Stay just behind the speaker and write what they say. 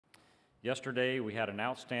Yesterday, we had an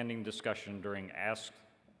outstanding discussion during Ask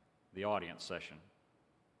the Audience session.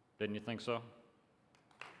 Didn't you think so?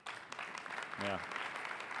 Yeah.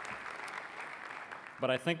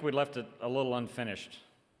 But I think we left it a little unfinished.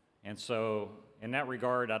 And so, in that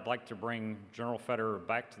regard, I'd like to bring General Federer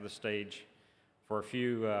back to the stage for a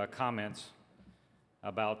few comments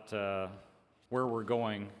about where we're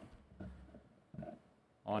going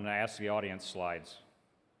on Ask the Audience slides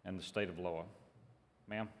and the state of LOA.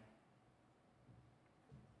 Ma'am?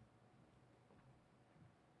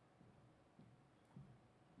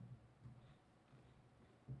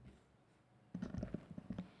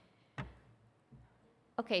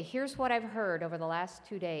 Okay, here's what I've heard over the last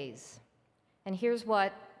 2 days, and here's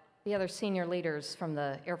what the other senior leaders from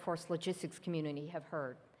the Air Force logistics community have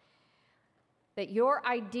heard. That your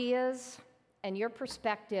ideas and your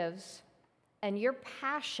perspectives and your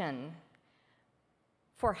passion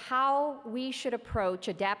for how we should approach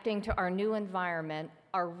adapting to our new environment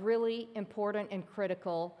are really important and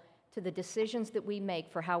critical to the decisions that we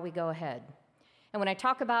make for how we go ahead. And when I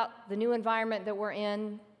talk about the new environment that we're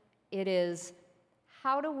in, it is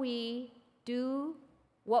how do we do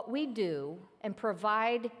what we do and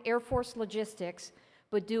provide Air Force logistics,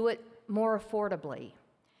 but do it more affordably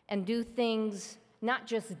and do things not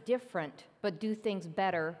just different, but do things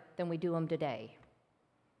better than we do them today.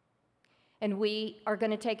 And we are going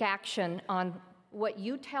to take action on what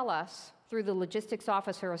you tell us through the Logistics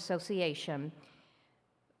Officer Association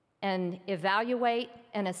and evaluate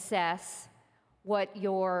and assess what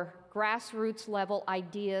your grassroots level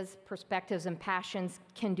ideas, perspectives, and passions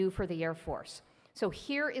can do for the Air Force. So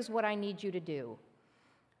here is what I need you to do.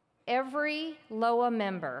 Every LOA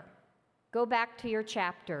member, go back to your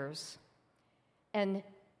chapters and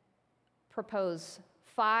propose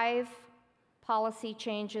 5 policy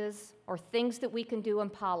changes or things that we can do in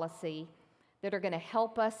policy that are going to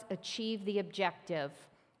help us achieve the objective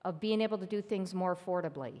of being able to do things more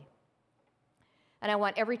affordably. And I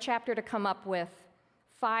want every chapter to come up with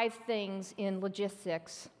 5 things in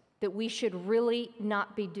logistics that we should really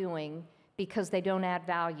not be doing because they don't add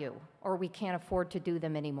value or we can't afford to do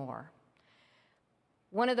them anymore.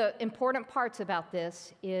 One of the important parts about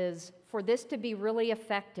this is for this to be really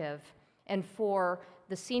effective and for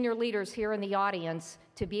the senior leaders here in the audience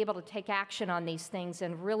to be able to take action on these things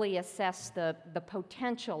and really assess the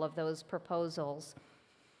potential of those proposals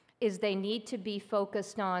is they need to be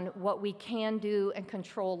focused on what we can do and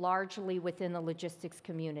control largely within the logistics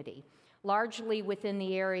community, largely within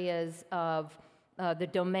the areas of the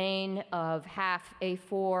domain of HAF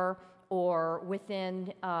A4 or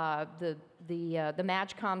within the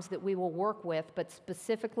MAGCOMs that we will work with, but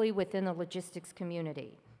specifically within the logistics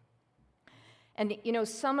community. And you know,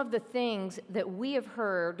 some of the things that we have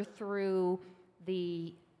heard through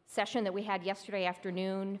the session that we had yesterday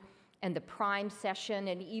afternoon and the prime session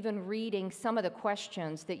and even reading some of the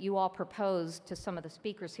questions that you all proposed to some of the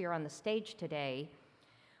speakers here on the stage today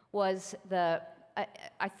was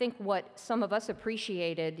I think what some of us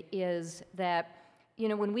appreciated is that, you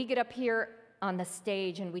know, when we get up here on the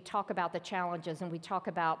stage and we talk about the challenges and we talk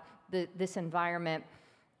about this environment,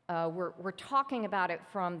 we're talking about it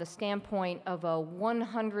from the standpoint of a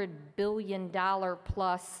 $100 billion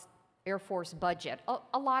plus Air Force budget,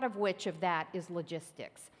 a lot of which of that is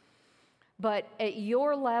logistics. But at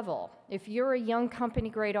your level, if you're a young company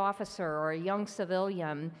grade officer or a young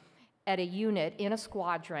civilian at a unit in a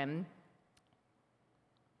squadron,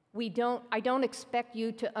 I don't expect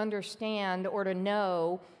you to understand or to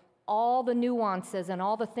know all the nuances and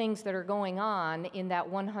all the things that are going on in that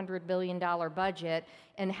 $100 billion budget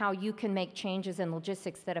and how you can make changes in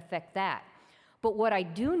logistics that affect that. But what I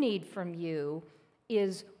do need from you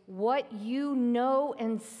is what you know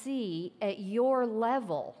and see at your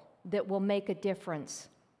level that will make a difference,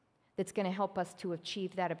 that's going to help us to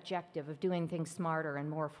achieve that objective of doing things smarter and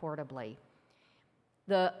more affordably.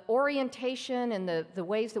 The orientation and the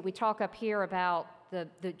ways that we talk up here about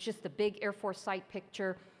just the big Air Force site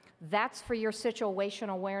picture, that's for your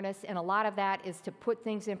situational awareness, and a lot of that is to put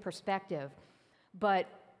things in perspective. But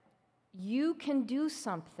you can do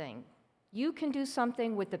something. You can do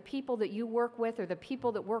something with the people that you work with or the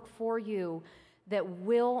people that work for you that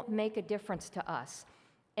will make a difference to us.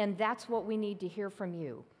 And that's what we need to hear from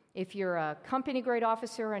you. If you're a company grade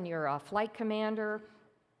officer and you're a flight commander,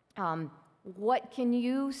 what can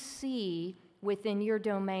you see within your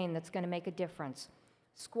domain that's going to make a difference?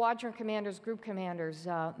 Squadron commanders, group commanders,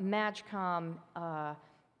 MAGCOM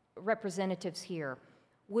representatives here.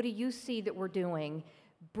 What do you see that we're doing?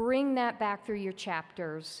 Bring that back through your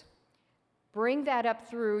chapters. Bring that up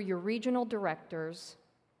through your regional directors.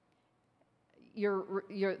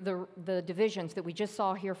 the divisions that we just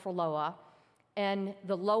saw here for LOA, and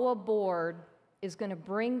the LOA board is going to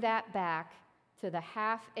bring that back to the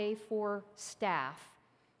half A4 staff,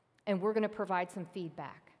 and we're going to provide some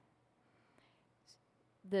feedback.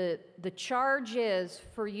 The charge is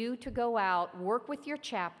for you to go out, work with your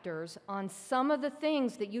chapters on some of the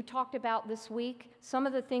things that you talked about this week, some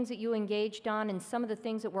of the things that you engaged on, and some of the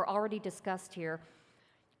things that were already discussed here.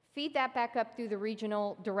 Feed that back up through the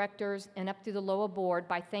regional directors and up through the LOA board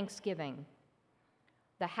by Thanksgiving.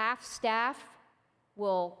 The half staff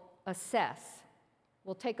will assess.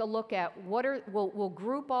 We'll take a look at we'll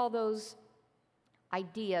group all those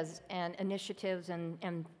ideas and initiatives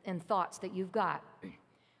and thoughts that you've got.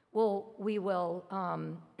 We will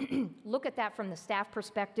look at that from the staff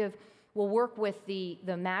perspective. We'll work with the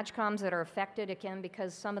MAGCOMs that are affected, again,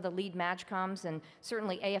 because some of the lead MAGCOMs and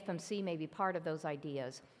certainly AFMC may be part of those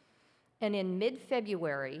ideas. And in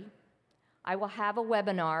mid-February, I will have a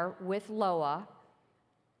webinar with LOA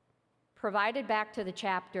provided back to the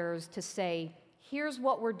chapters to say, here's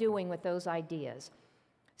what we're doing with those ideas.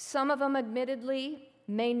 Some of them, admittedly,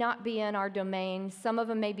 may not be in our domain. Some of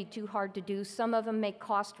them may be too hard to do. Some of them may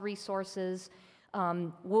cost resources.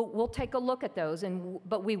 We'll take a look at those,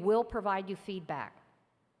 but we will provide you feedback.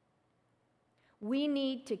 We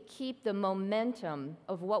need to keep the momentum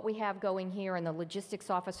of what we have going here in the Logistics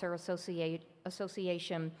Officer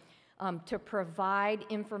Association to provide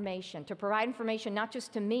information not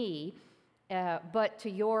just to me, but to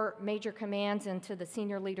your major commands and to the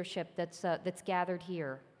senior leadership that's gathered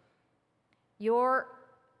here. Your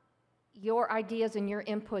ideas and your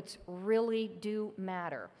inputs really do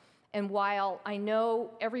matter. And while I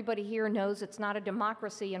know everybody here knows it's not a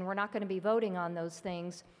democracy and we're not going to be voting on those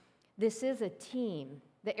things, this is a team.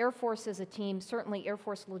 The Air Force is a team. Certainly Air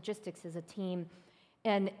Force Logistics is a team.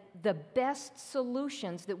 And the best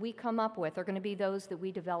solutions that we come up with are going to be those that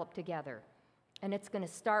we develop together. And it's going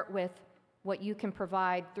to start with what you can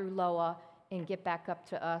provide through LOA and get back up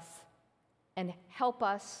to us and help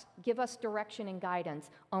us, give us direction and guidance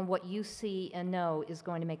on what you see and know is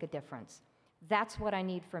going to make a difference. That's what I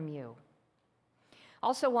need from you.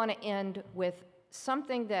 Also want to end with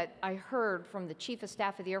something that I heard from the Chief of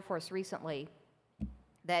Staff of the Air Force recently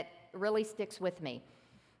that really sticks with me.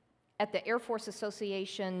 At the Air Force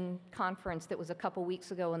Association conference that was a couple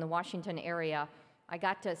weeks ago in the Washington area, I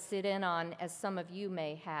got to sit in on, as some of you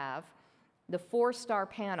may have, the 4-star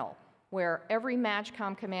panel, where every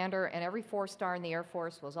MAGCOM commander and every 4-star in the Air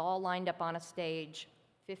Force was all lined up on a stage,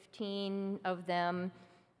 15 of them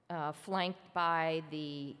flanked by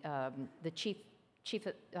the Chief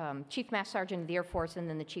Master Sergeant of the Air Force and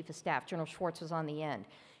then the Chief of Staff. General Schwartz was on the end.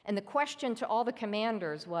 And the question to all the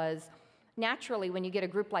commanders was, naturally, when you get a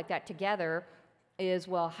group like that together, is,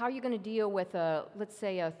 well, how are you going to deal with let's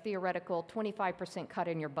say, a theoretical 25% cut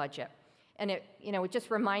in your budget? And it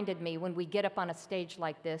just reminded me, when we get up on a stage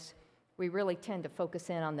like this, we really tend to focus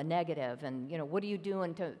in on the negative and, what are you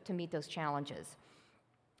doing to meet those challenges?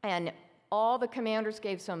 And all the commanders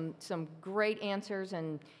gave some great answers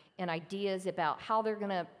and ideas about how they're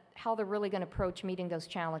really going to approach meeting those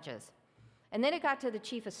challenges. And then it got to the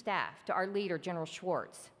Chief of Staff, to our leader, General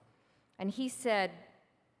Schwartz. And he said,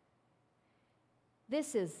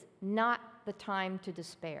 this is not the time to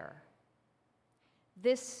despair.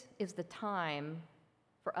 This is the time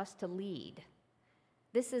for us to lead.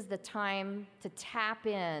 This is the time to tap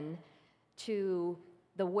in to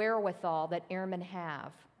the wherewithal that airmen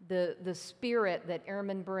have, the spirit that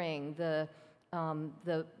airmen bring, the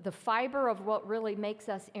fiber of what really makes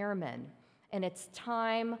us airmen. And it's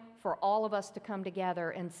time for all of us to come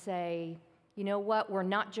together and say, you know what, we're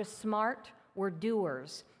not just smart, we're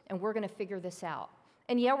doers, and we're going to figure this out.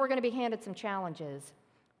 And yeah, we're going to be handed some challenges,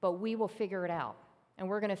 but we will figure it out. And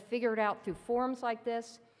we're going to figure it out through forums like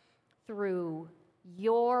this, through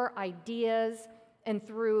your ideas, and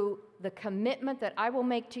through the commitment that I will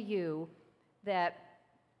make to you that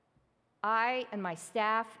I and my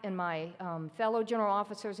staff and my fellow general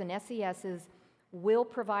officers and SESs will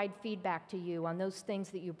provide feedback to you on those things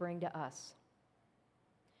that you bring to us.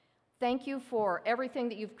 Thank you for everything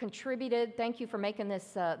that you've contributed. Thank you for making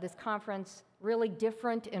this conference really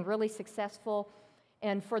different and really successful,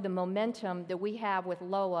 and for the momentum that we have with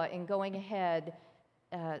LOA in going ahead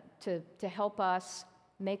to help us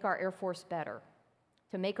make our Air Force better,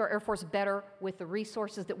 to make our Air Force better with the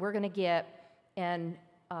resources that we're going to get, and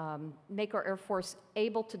make our Air Force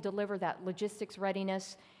able to deliver that logistics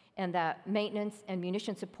readiness and that maintenance and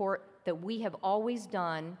munition support that we have always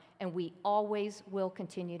done and we always will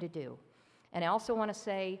continue to do. And I also want to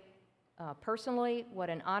say personally what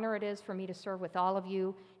an honor it is for me to serve with all of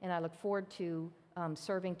you, and I look forward to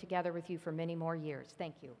serving together with you for many more years.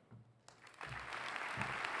 Thank you.